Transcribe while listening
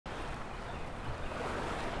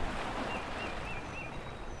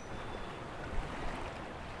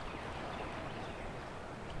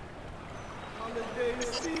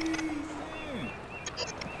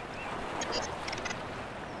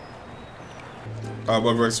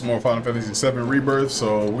Welcome back to some more Final Fantasy VII Rebirth.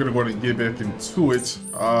 So we're gonna go ahead and get back into it.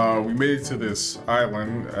 We made it to this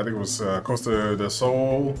island. I think it was Costa del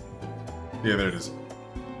Sol. Yeah, there it is.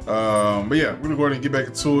 But yeah, we're gonna go ahead and get back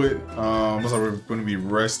into it. Looks like we're gonna be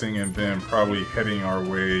resting and then probably heading our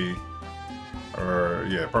way, or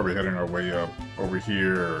yeah, probably heading our way up over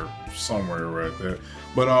here or somewhere right there.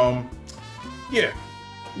 But yeah,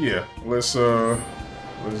 let's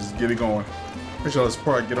get it going. Pretty sure let's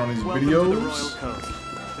probably get on these videos. To the Royal Coast.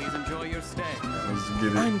 Please enjoy your stay. Let's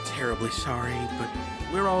get it. I'm terribly sorry, but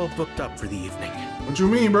we're all booked up for the evening. What you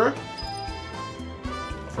mean, bruh?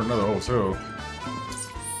 For another hotel.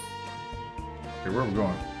 Okay, where are we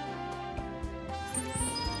going?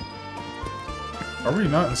 Are we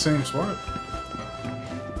not in the same spot?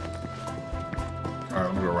 Alright,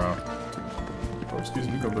 let me go around. Oh, excuse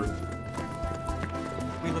me, come through.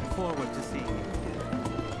 We look forward to seeing you.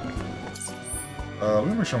 Let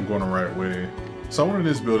me make sure I'm going the right way. So I went in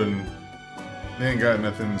this building, they ain't got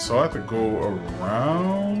nothing, so I have to go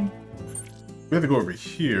around. We have to go over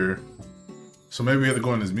here. So maybe we have to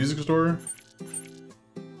go in this music store?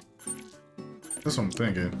 That's what I'm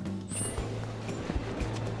thinking.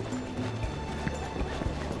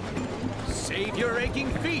 Save your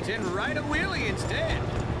aching feet and ride a wheelie instead.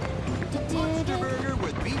 Monster burger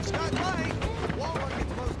with beach nut light. Walmart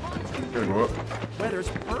gets most monsters. Gotta go up. Weather's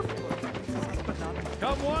perfect.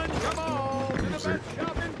 Come one, come all. To the best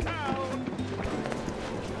shop in town.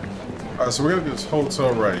 Alright, so we're gonna do this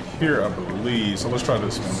hotel right here, I believe. So let's try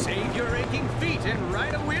this one. Save your aching feet and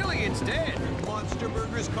ride a wheelie instead. Monster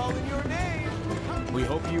Burger's calling your name. We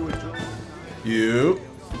hope you enjoy. You.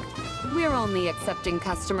 We're only accepting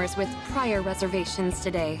customers with prior reservations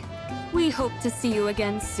today. We hope to see you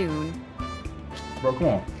again soon. Bro, come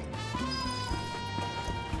on.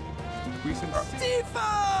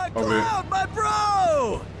 Tifa! Okay. Cloud, my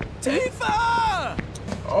bro! Tifa!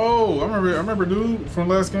 Oh, I remember dude from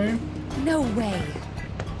last game. No way.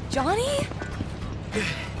 Johnny?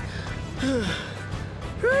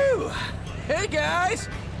 Whew! Hey guys!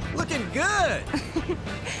 Looking good!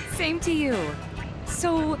 Same to you.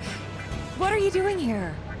 So, what are you doing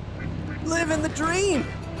here? Living the dream!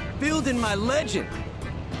 Building my legend!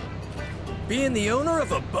 Being the owner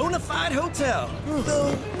of a bona fide hotel.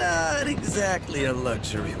 Though not exactly a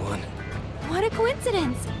luxury one. What a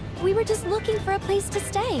coincidence. We were just looking for a place to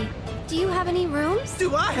stay. Do you have any rooms?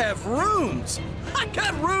 Do I have rooms? I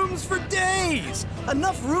got rooms for days!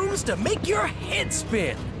 Enough rooms to make your head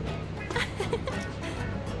spin!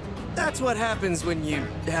 That's what happens when you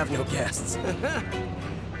have no guests. I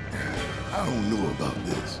don't know about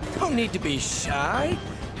this. Don't need to be shy.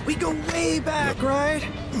 We go way back, right?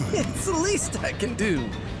 It's the least I can do.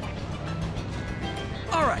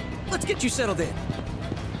 All right, let's get you settled in.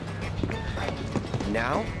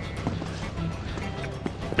 Now?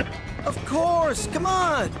 Of course, come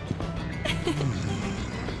on!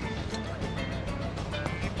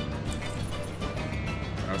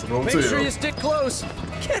 That's a little Make sure you stick close.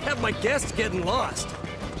 Can't have my guests getting lost.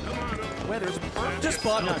 Weather's perfect. Just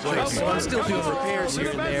bought a place, so I'm still doing repairs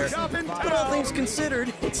here and there. But all things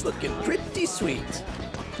considered, it's looking pretty sweet.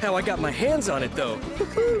 How I got my hands on it, though.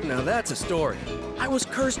 Now that's a story. I was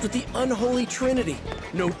cursed with the unholy trinity.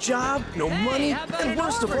 No job, no money, and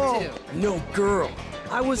worst of all, no girl.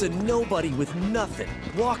 I was a nobody with nothing,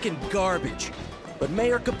 walking garbage. But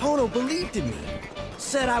Mayor Capono believed in me.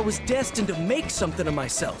 Said I was destined to make something of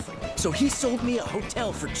myself. So he sold me a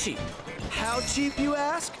hotel for cheap. How cheap, you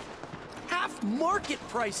ask? Half market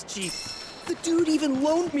price cheap. The dude even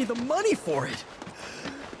loaned me the money for it.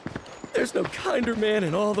 There's no kinder man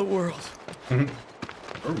in all the world. Where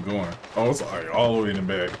are we going? Oh, it's like all the way in the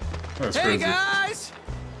back. That's hey crazy. guys!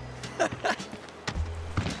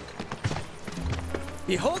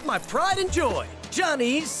 Behold my pride and joy,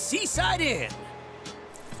 Johnny's Seaside Inn.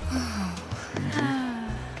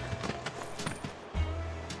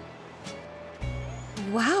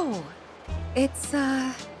 Wow. It's,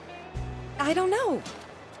 I don't know.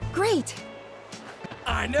 Great.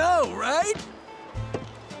 I know, right?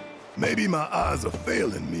 Maybe my eyes are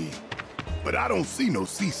failing me, but I don't see no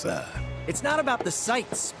seaside. It's not about the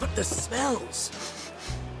sights, but the smells.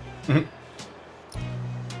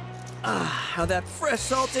 How that fresh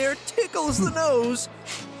salt air tickles the nose.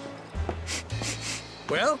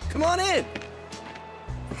 Well, come on in.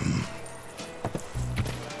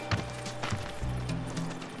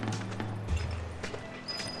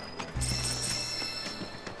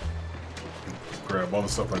 Grab all the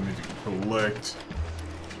stuff I need to collect.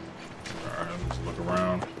 Alright, let's look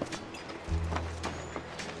around.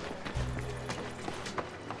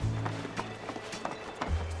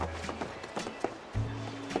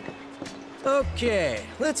 Okay,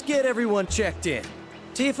 let's get everyone checked in.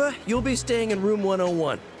 Tifa, you'll be staying in room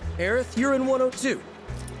 101. Aerith, you're in 102.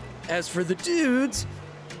 As for the dudes,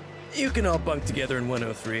 you can all bunk together in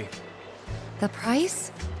 103. The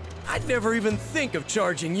price? I'd never even think of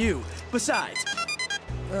charging you. Besides,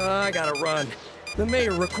 I gotta run. The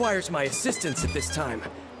mayor requires my assistance at this time.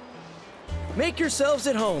 Make yourselves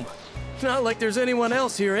at home. Not like there's anyone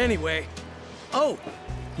else here anyway. Oh,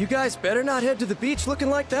 you guys better not head to the beach looking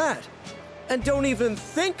like that. And don't even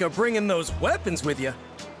think of bringing those weapons with you.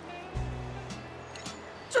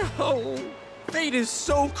 Oh, fate is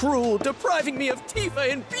so cruel, depriving me of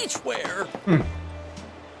Tifa and beachwear.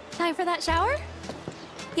 Time for that shower?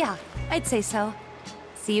 Yeah, I'd say so.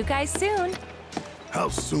 See you guys soon. How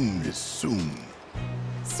soon is soon?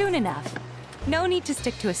 Soon enough. No need to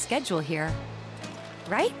stick to a schedule here.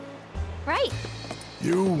 Right? Right.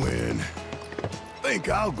 You win. Think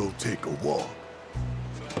I'll go take a walk.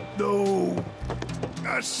 Though,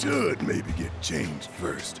 I should maybe get changed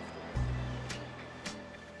first.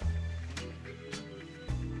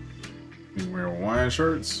 You wearing Hawaiian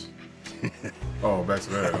shirts? Oh, back to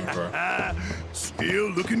that. Okay.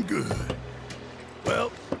 Still looking good.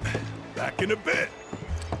 Well, back in a bit.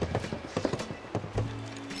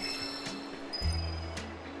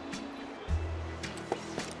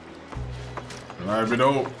 Alright, be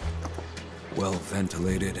dope. Well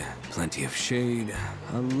ventilated, plenty of shade,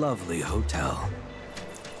 a lovely hotel.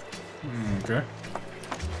 Okay.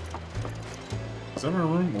 Is that in a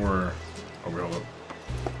room or... Oh, wait, hold up.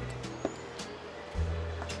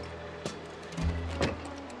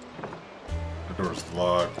 The door's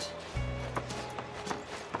locked.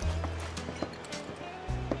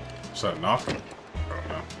 Is that knocking? Oh,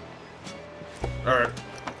 no. Alright,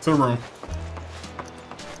 to the room.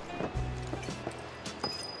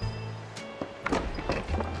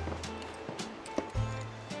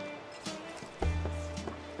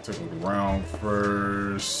 Take a look around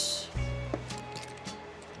first.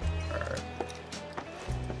 Alright.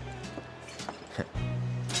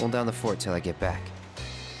 Hold down the fort till I get back.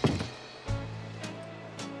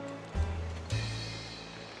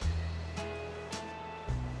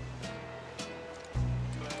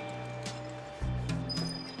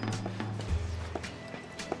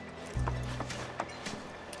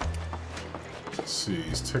 Let's see,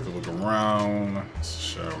 let's take a look around. Let's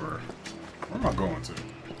shower. Where am I going to?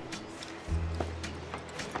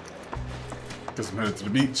 Guess I'm headed to the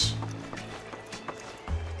beach.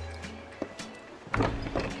 Come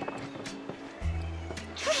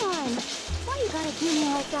on. Why you gotta do me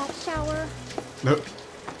like that, shower? Nope.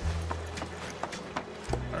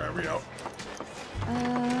 Alright, we out.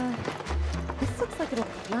 This looks like it'll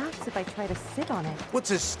collapse if I try to sit on it.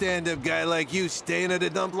 What's a stand-up guy like you staying at a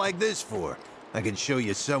dump like this for? I can show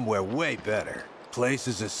you somewhere way better. Place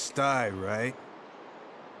is a sty, right?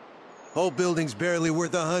 Whole building's barely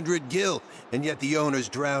worth 100 gil, and yet the owner's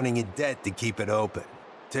drowning in debt to keep it open.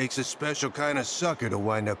 Takes a special kind of sucker to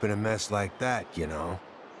wind up in a mess like that, you know?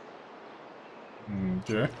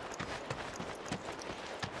 Okay.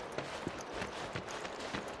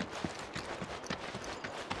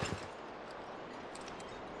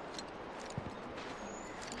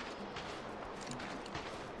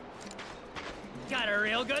 Got a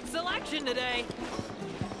real good selection today.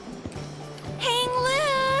 Hang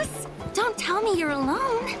loose! Don't tell me you're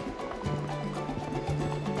alone.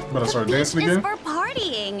 Better start The dancing beach is again? for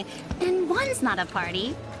partying, and one's not a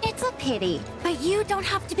party. It's a pity. But you don't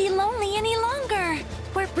have to be lonely any longer.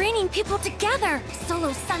 We're bringing people together,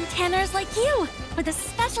 solo suntanners like you, with a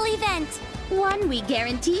special event. One we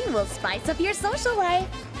guarantee will spice up your social life.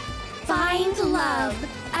 Find love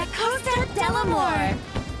at Costa del Amor.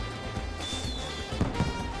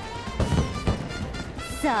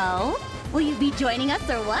 So, will you be joining us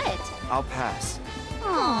or what? I'll pass.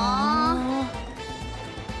 Aww.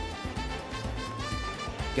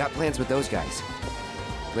 Got plans with those guys.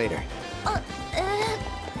 Later.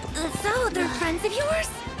 So they're friends of yours?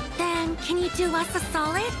 Then can you do us a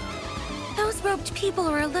solid? Those robed people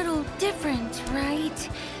are a little different, right?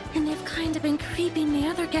 And they've kind of been creeping the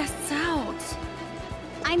other guests out.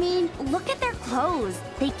 I mean, look at their clothes.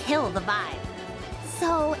 They kill the vibe.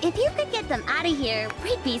 So if you could get them out of here,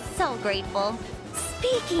 we'd be so grateful.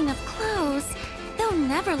 Speaking of clothes, they'll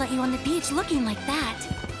never let you on the beach looking like that.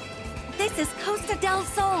 This is Costa del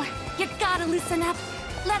Sol. You gotta loosen up.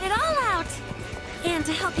 Let it all out. And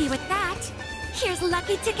to help you with that, here's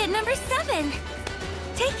lucky ticket number 7.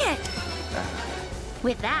 Take it.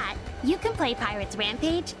 With that, you can play Pirates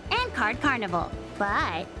Rampage and Card Carnival,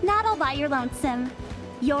 but not all by your lonesome.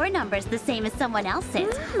 Your number's the same as someone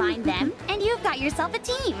else's. Find them, and you've got yourself a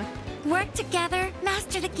team. Work together,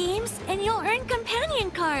 master the games, and you'll earn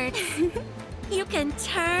companion cards. You can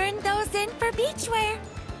turn those in for beachwear.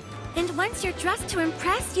 And once you're dressed to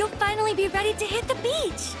impress, you'll finally be ready to hit the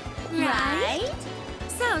beach. Right?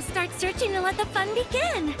 So start searching and let the fun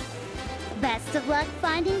begin. Best of luck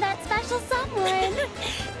finding that special someone.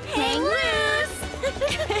 Hang loose!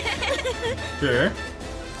 Okay.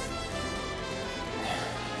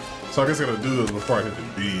 So I guess I gotta do this before I hit the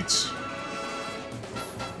beach.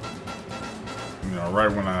 You know,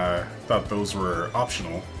 right when I thought those were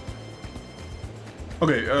optional.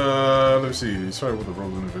 Okay, let's see. Started with the role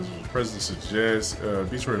individual. The president suggests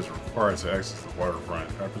beachwear is required to access the waterfront.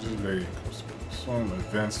 I participate in some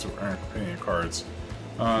events to earn companion cards.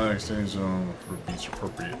 Exchange zone for beach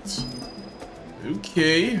appropriate.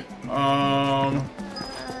 Okay. Oh,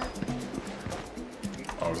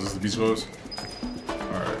 is this the beach clothes?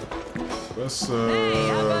 Alright. Let's Hey,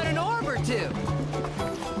 how about an orb or two?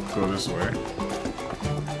 go this way.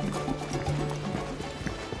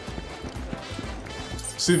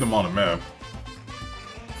 See them on the map.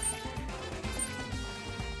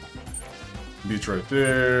 Beach right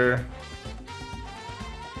there.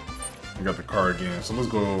 We got the car again, so let's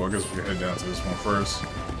go. I guess we can head down to this one first.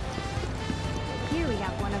 Here we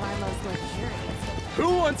have one of our most luxurious. Who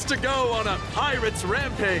wants to go on a pirate's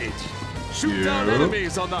rampage? Shoot down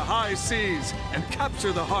enemies on the high seas and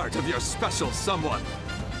capture the heart of your special someone.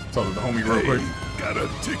 Talk to the homie real quick. Got a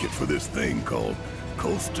ticket for this thing called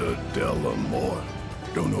Costa del Amor.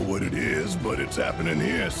 Don't know what it is, but it's happening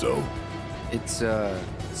here, so... It's a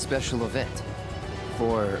special event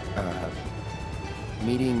for,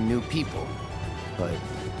 meeting new people. But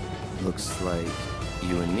looks like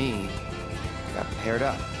you and me got paired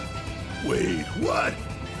up. Wait, what?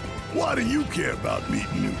 Why do you care about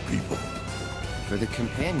meeting new people? For the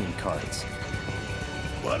companion cards.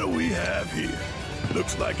 What do we have here?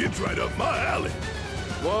 Looks like it's right up my alley.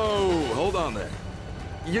 Whoa, hold on there.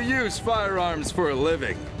 You use firearms for a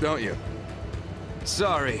living, don't you?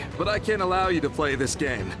 Sorry, but I can't allow you to play this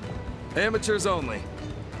game. Amateurs only.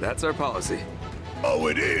 That's our policy. Oh,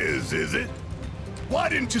 it is it? Why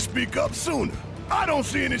didn't you speak up sooner? I don't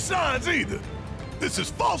see any signs either. This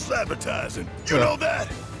is false advertising. You know that?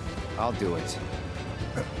 I'll do it.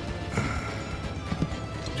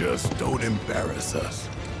 Just don't embarrass us.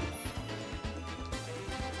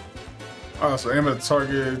 So aim at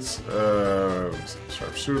targets,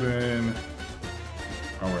 sharp shooting,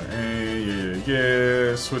 armor aim,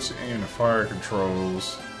 yeah, switch aim to fire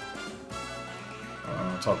controls,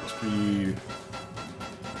 toggle speed.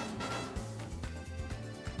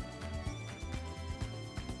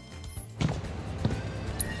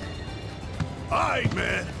 Alright,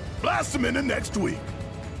 man. Blast them in the next week.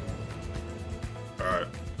 Alright,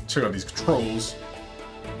 check out these controls.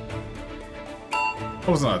 That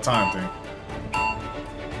was not a time thing.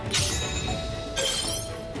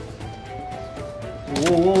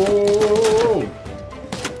 Whoa, whoa, whoa, whoa, whoa.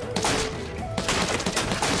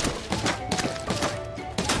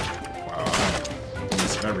 Wow, I'm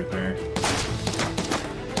missing everything.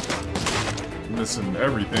 Missing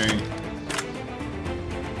everything.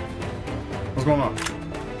 What's going on?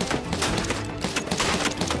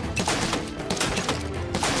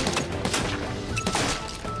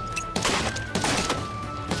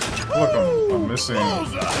 Look, I'm missing.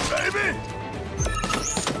 Bullseye, baby!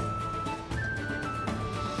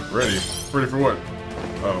 Ready? Ready for what?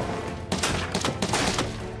 Oh.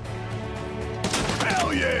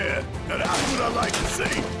 Hell yeah! Now that's what I like to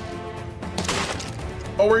see.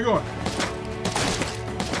 Oh, where are you going?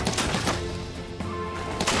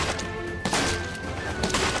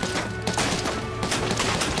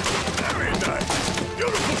 Very nice.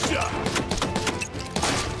 Beautiful shot.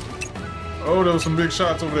 Oh, there was some big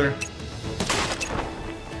shots over there.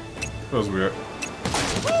 That was weird.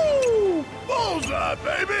 Woo! Bullseye,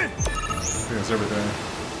 baby! I think that's everything.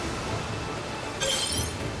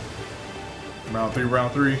 Round three,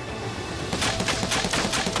 round three.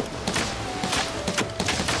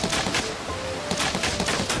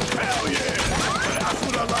 Hell yeah! That's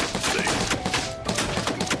what I like to see.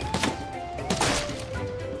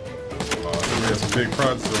 Oh, I think we have some big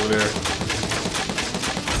projects over there.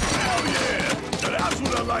 Hell yeah! Now that's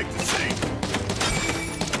what I like to see.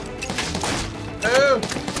 Oh!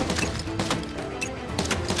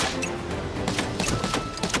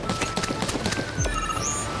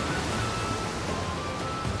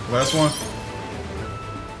 Last one.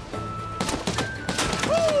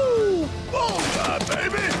 Woo! Bullseye,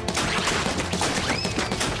 baby!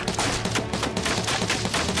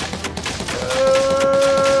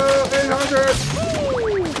 800!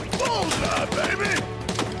 Woo! Bullseye, baby!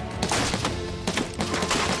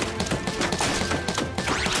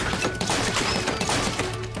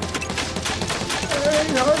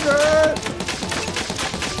 300!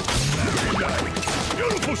 Very nice.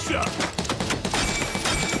 Beautiful shot.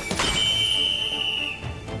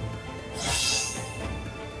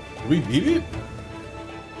 Did we beat it?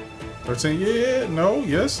 13, yeah, no,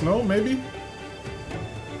 yes, no, maybe.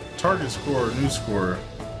 Target score, new score.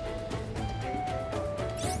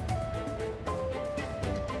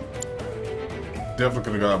 Definitely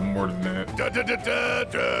could have got more than that. Da, da, da, da,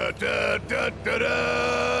 da, da, da, da,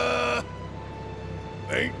 da.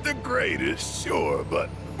 Ain't the greatest, sure, but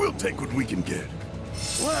we'll take what we can get.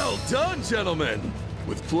 Well done, gentlemen.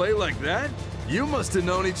 With play like that, you must have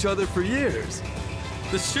known each other for years.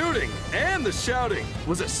 The shooting and the shouting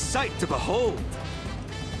was a sight to behold.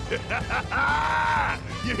 You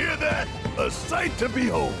hear that? A sight to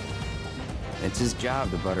behold. It's his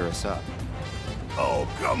job to butter us up. Oh,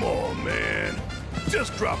 come on, man.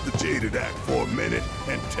 Just drop the jaded act for a minute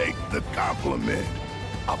and take the compliment.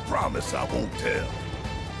 I promise I won't tell.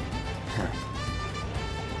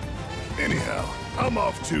 Anyhow, I'm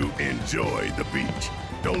off to enjoy the beach.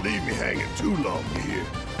 Don't leave me hanging too long here.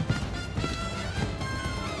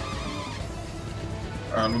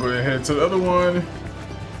 I'm going to head to the other one.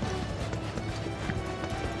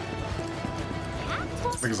 I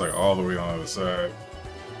think it's like all the way on the other side.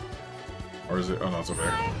 Or is it? Oh no, it's over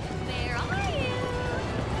there. There are you.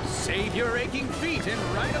 Save your aching feet and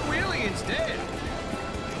ride a wheelie instead.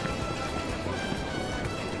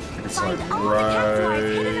 It's Find like all the cats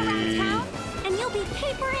hidden around right. town, and you'll be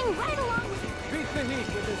capering right along with Beat the heat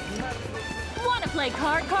with this nut. Wanna play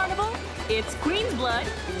Card Carnival? It's Queen's Blood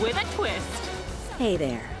with a twist. Hey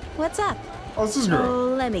there. What's up? Oh, it's this girl.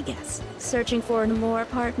 Oh, let me guess. Searching for an Amore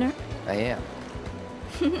partner? I am.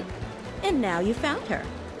 And now you found her.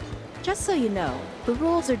 Just so you know, the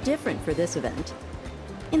rules are different for this event.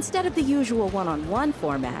 Instead of the usual one-on-one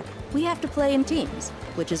format, we have to play in teams,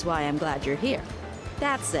 which is why I'm glad you're here.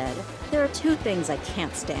 That said, there are two things I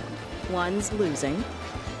can't stand. One's losing.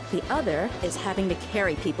 The other is having to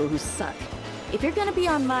carry people who suck. If you're gonna be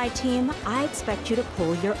on my team, I expect you to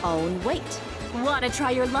pull your own weight. Wanna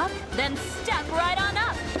try your luck? Then step right on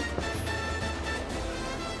up.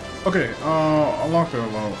 Okay, unlike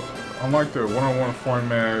the one-on-one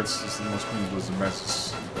formats, it's the most screens was the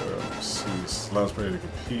matches. Let's see, allows player to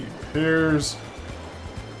compete in pairs.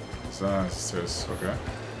 Designs, tests, okay.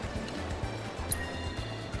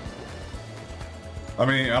 I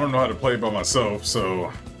mean, I don't know how to play by myself, so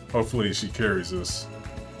hopefully she carries us.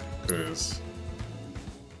 Because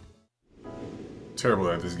terrible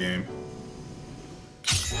at this game.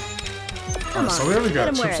 Alright, so we already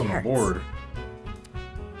got chips on the board.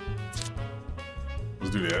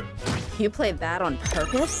 Let's do that. You played that on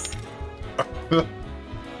purpose? I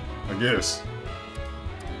guess.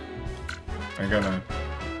 I ain't got none.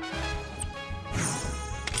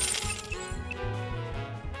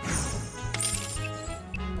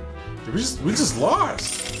 We just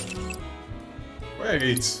lost.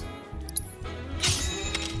 Wait.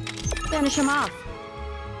 Finish him off.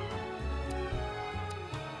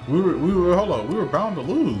 We were hold on. We were bound to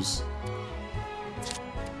lose.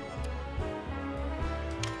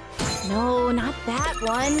 No, not that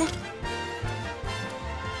one.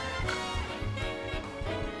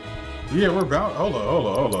 Yeah, we're bound. Hold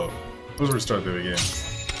on. Let's restart that again.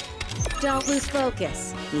 Don't lose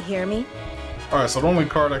focus. You hear me? Alright, so the only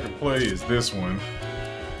card I can play is this one.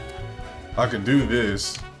 I can do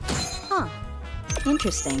this. Huh.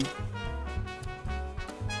 Interesting.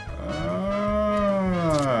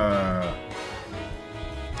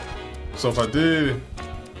 So if I did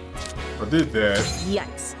that.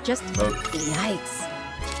 Yikes. Just yikes.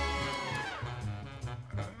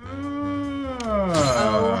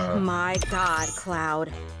 Oh my god, Cloud.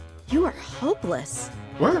 You are hopeless.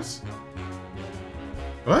 What?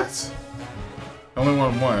 What? Only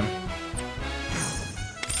one.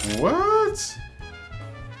 What?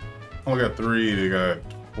 Only got 3, they got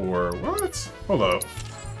 4. What? Hold up.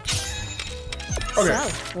 Okay. So,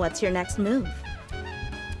 what's your next move?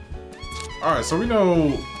 Alright, so we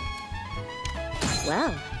know...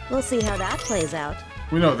 Well, we'll see how that plays out.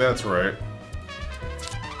 We know that's right.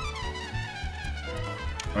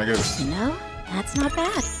 I guess... No, that's not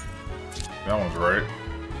bad. That one's right.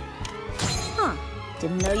 Huh.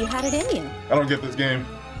 Didn't know you had it in you. I don't get this game.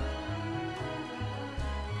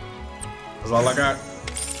 That's all I got.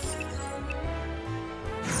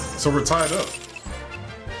 So we're tied up.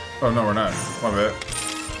 Oh, no, we're not. My bad.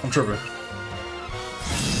 I'm tripping.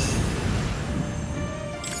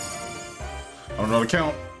 I don't know how to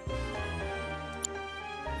count.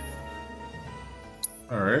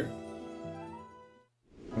 Alright.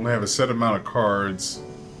 Only have a set amount of cards.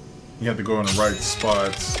 You have to go in the right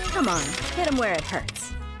spots. Come on, hit him where it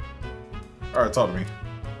hurts. All right, talk to me.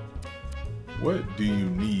 What do you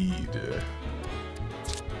need?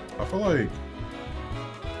 I feel like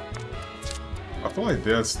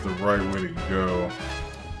that's the right way to go.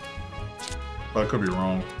 But I could be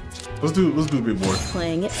wrong. Let's do big boy.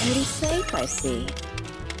 Playing it pretty safe, I see.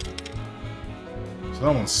 So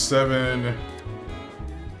that one's 7.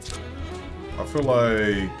 I feel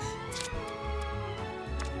like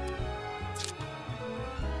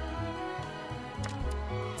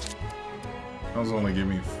that was only give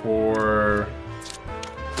me 4.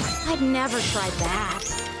 I'd never tried that.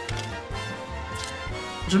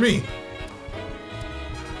 What you mean?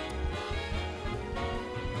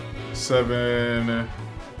 7.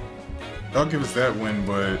 I'll give us that win,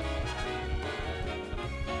 but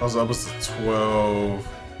I was up to 12.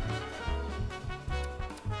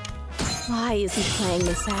 Why is he playing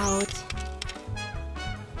this out?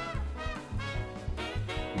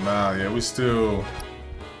 Nah, yeah, we still.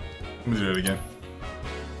 Let me do that again.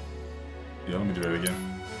 Yeah, let me do that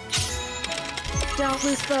again. Don't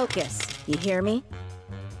lose focus. You hear me?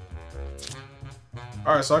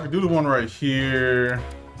 Alright, so I can do the one right here.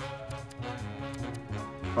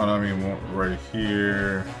 Oh, no, I mean one right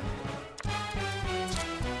here.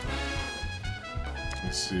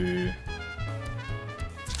 Let's see.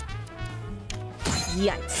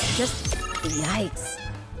 Yikes. Just yikes.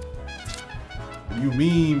 What do you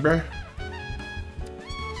mean, bruh?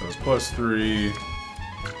 So it's +3.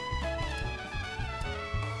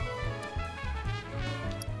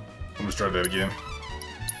 Let me try that again.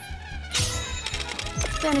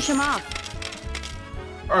 Finish him off.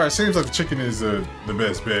 Alright, seems like the chicken is the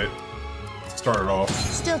best bet. Start it off.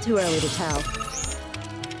 Still too early to tell.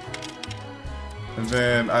 And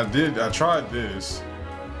then I tried this.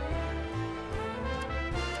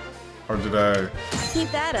 Or did I?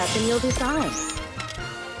 Keep that up and you'll do fine.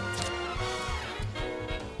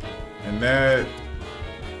 And that,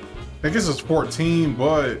 I guess it's 14,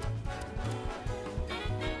 but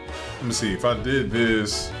let me see, if I did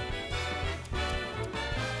this,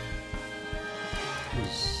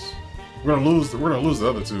 we're gonna lose the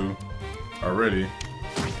other 2 already.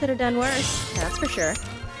 Could have done worse, that's for sure.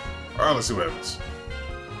 Alright, let's see what happens.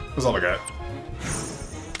 That's all I got.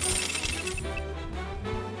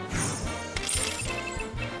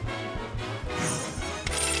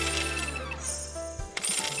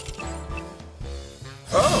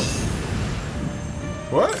 Oh!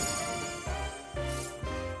 What?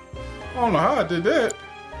 I don't know how I did that.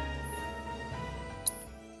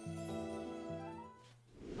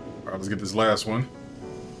 Alright, let's get this last one.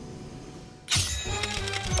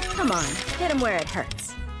 Come on, hit him where it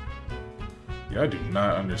hurts. Yeah, I do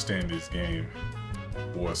not understand this game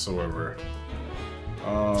whatsoever.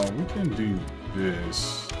 We can do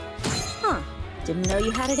this. Huh, didn't know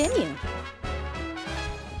you had it in you.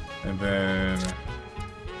 And then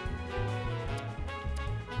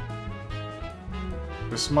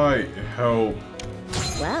this might help.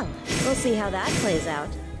 Well, we'll see how that plays out.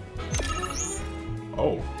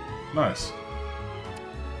 Oh, nice.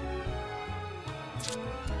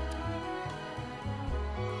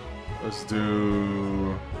 Let's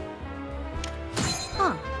do.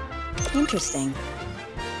 Huh. Interesting.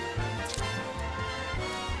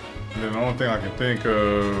 And then the only thing I can think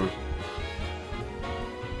of.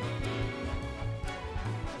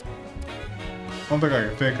 One thing I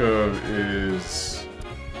can think of is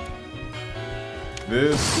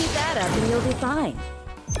this. Keep that up and you'll be fine.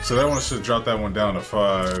 So that one should drop that one down to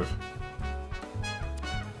 5.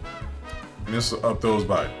 And this will up those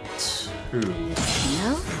by 2.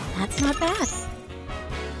 No, that's not bad.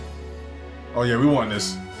 Oh yeah, we want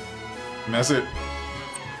this. And that's it.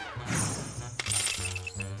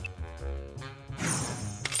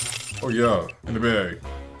 Oh yeah, in the bag.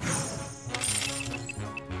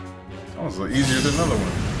 That was easier than another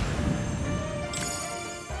one.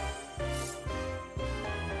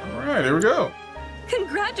 Alright, here we go.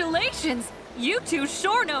 Congratulations! You two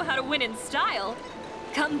sure know how to win in style.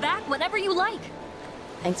 Come back whenever you like.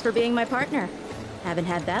 Thanks for being my partner. Haven't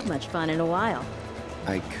had that much fun in a while.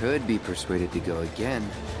 I could be persuaded to go again.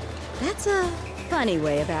 That's a funny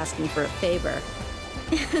way of asking for a favor.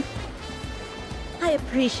 I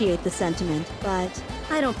appreciate the sentiment, but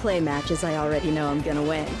I don't play matches I already know I'm gonna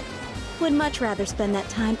win. Would much rather spend that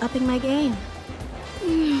time upping my game.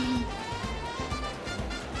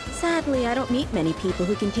 Sadly, I don't meet many people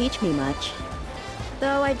who can teach me much.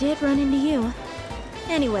 Though I did run into you.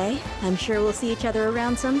 Anyway, I'm sure we'll see each other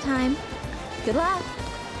around sometime. Good luck!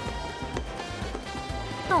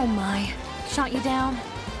 Oh my, shot you down?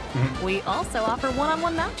 We also offer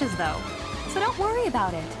one-on-one matches though, so don't worry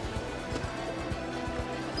about it.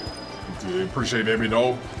 Dude, appreciate every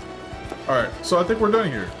dope. Alright, so I think we're done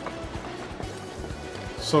here.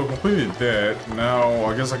 So completed that. Now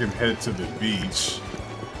I guess I can head to the beach.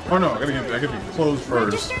 Oh no, I gotta get clothes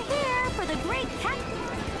first.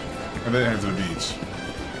 And then head to the beach.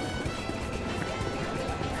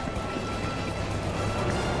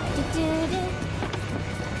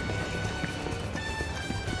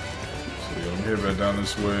 So yeah, let me head back down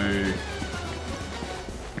this way.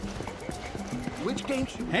 Which game?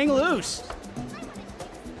 Hang loose.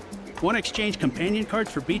 Want to exchange companion cards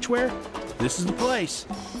for beachwear? This is the place.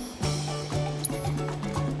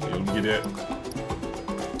 Yeah, let me get that.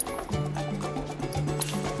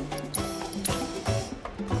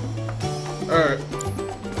 Alright.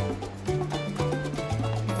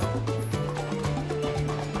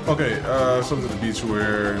 Okay, so to the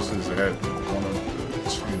beachwear. This is at one of the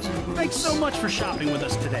changing rooms. Thanks so much for shopping with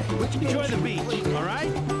us today. Enjoy the beach, all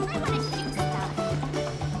right?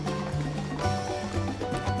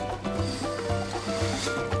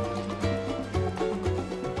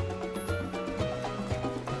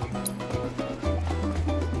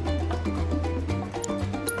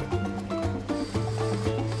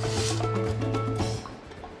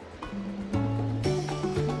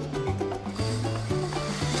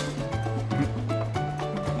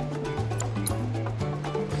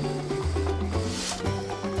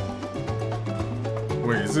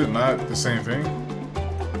 Wait, is it not the same thing?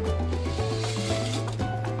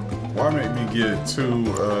 Why make me get two,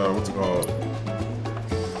 what's it called?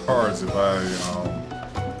 Cards if I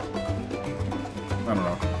don't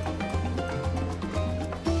know.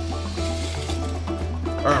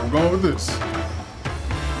 Alright, we're going with this.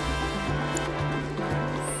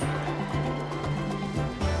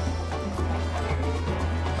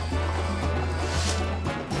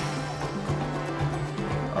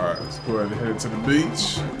 Go ahead and head to the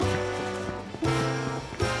beach.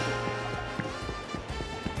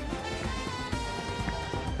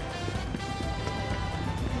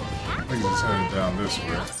 I think it's headed down this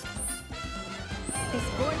way. This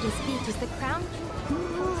gorgeous beach is the crown.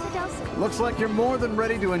 Looks like you're more than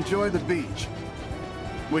ready to enjoy the beach.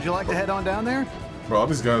 Would you like to head on down there? Bro, all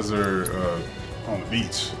these guys are on the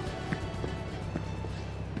beach.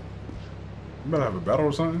 You better have a battle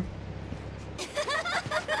or something.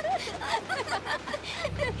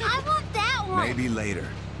 I want that one. Maybe later.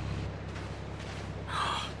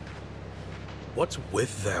 What's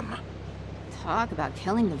with them? Talk about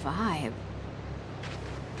killing the vibe.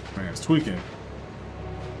 Man, it's tweaking.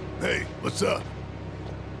 Hey, what's up?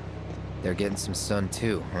 They're getting some sun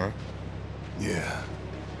too, huh? Yeah.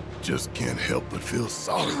 Just can't help but feel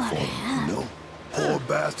sorry for them, you know? Poor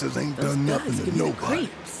bastards ain't done nothing to nobody.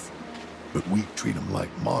 But we treat them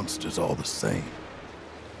like monsters all the same.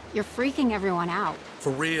 You're freaking everyone out.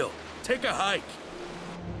 For real. Take a hike.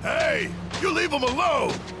 Hey, you leave them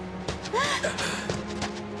alone!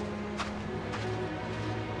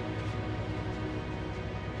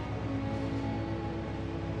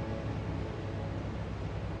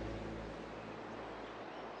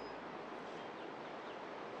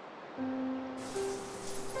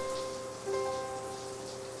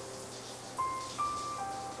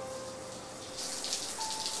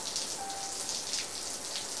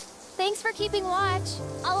 Thanks for keeping watch.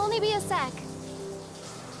 I'll only be a sec.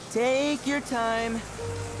 Take your time.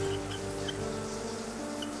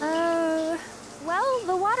 Well,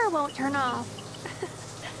 the water won't turn off.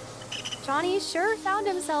 Johnny sure found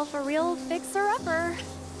himself a real fixer-upper.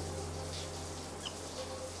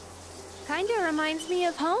 Kinda reminds me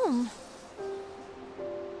of home.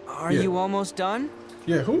 Are you almost done?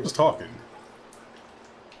 Yeah, who was talking?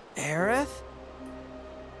 Aerith?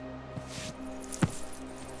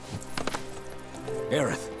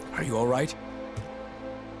 Aerith, are you all right?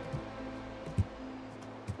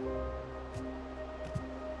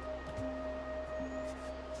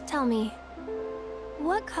 Tell me,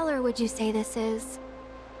 what color would you say this is?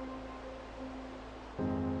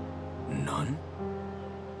 None?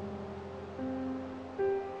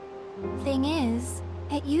 Thing is,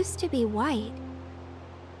 it used to be white.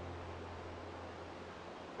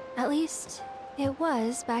 At least, it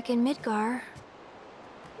was back in Midgar.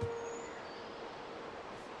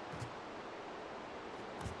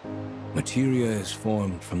 Materia is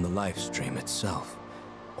formed from the life stream itself.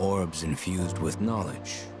 Orbs infused with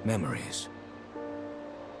knowledge, memories.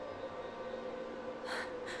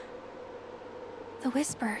 The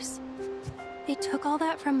whispers. They took all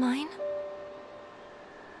that from mine?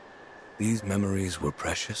 These memories were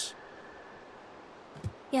precious?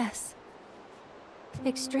 Yes.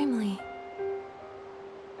 Extremely.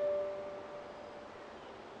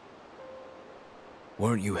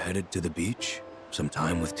 Weren't you headed to the beach? Some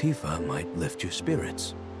time with Tifa might lift your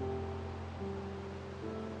spirits.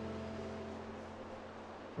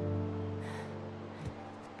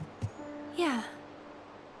 Yeah.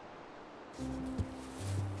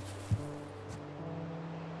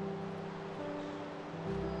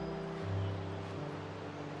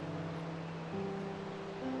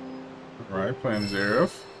 Right, playing as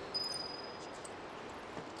Aerith.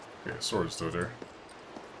 Okay, sword is still there.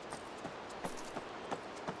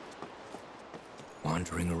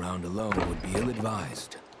 Wandering around alone would be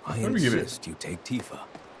ill-advised. I insist you take Tifa.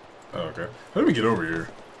 Oh, okay. Let me get over here.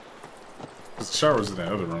 The shower's in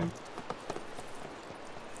that other room.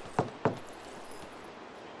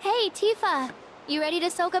 Hey, Tifa. You ready to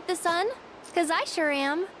soak up the sun? 'Cause I sure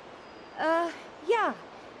am. Yeah.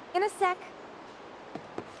 In a sec.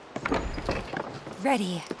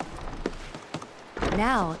 Ready.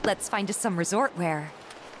 Now, let's find us some resort wear.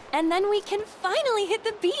 And then we can finally hit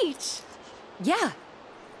the beach. Yeah.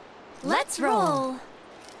 Let's roll.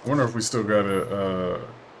 I wonder if we still got a,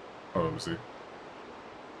 oh, let me see. It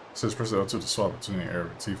says press L2 to swap between Aerith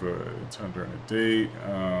and Tifa turn during the date.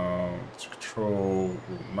 To control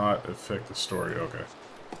will not affect the story. Okay.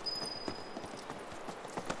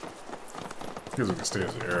 I guess we can stay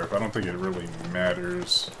as Aerith. I don't think it really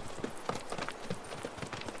matters.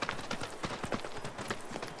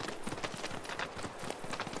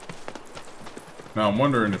 Now I'm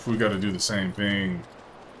wondering if we got to do the same thing,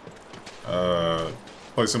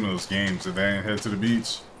 play some of those games and then head to the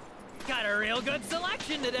beach. Got a real good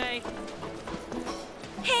selection today.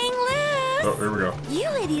 Hang loose! Oh, here we go. You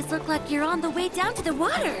ladies look like you're on the way down to the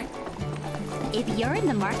water. If you're in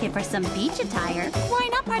the market for some beach attire, why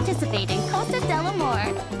not participate in Costa del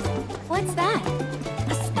Amor? What's that?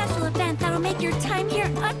 A special event that'll make your time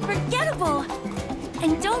here unforgettable.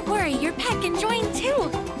 And don't worry, your pet can join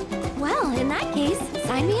too. Well, in that case,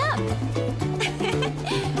 sign me up.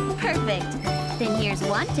 Perfect. Then here's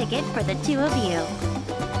one ticket for the two of you.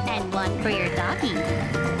 And one for your doggy.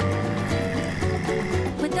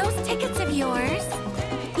 With those tickets of yours,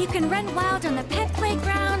 you can run wild on the pet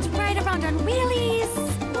playground, ride around on wheelies,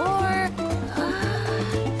 or...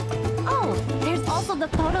 Oh, there's also the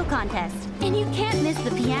photo contest. And you can't miss the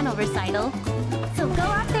piano recital. So go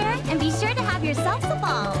out there and be sure to have yourselves a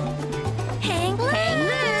ball. Hang loose! Hang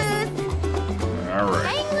loose! All right.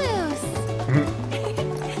 Hang loose!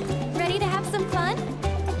 Ready to have some fun?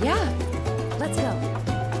 Yeah. Let's go.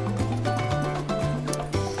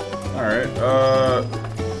 All right.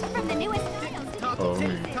 From the newest Oh, let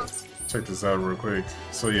me check this out real quick.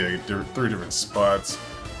 So yeah, three different spots.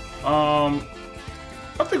 I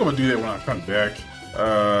think I'm gonna do that when I come back.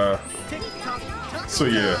 So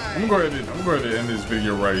yeah, I'm gonna go ahead and end this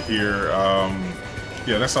video right here.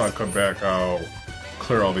 Yeah, next time I come back, I'll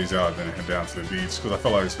clear all these out and then head down to the beach because I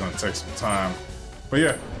feel like it's gonna take some time. But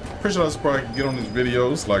yeah, appreciate all the support I can get on these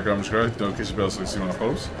videos. Like, subscribe, notification bell so you see when I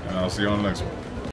post, and I'll see you on the next one.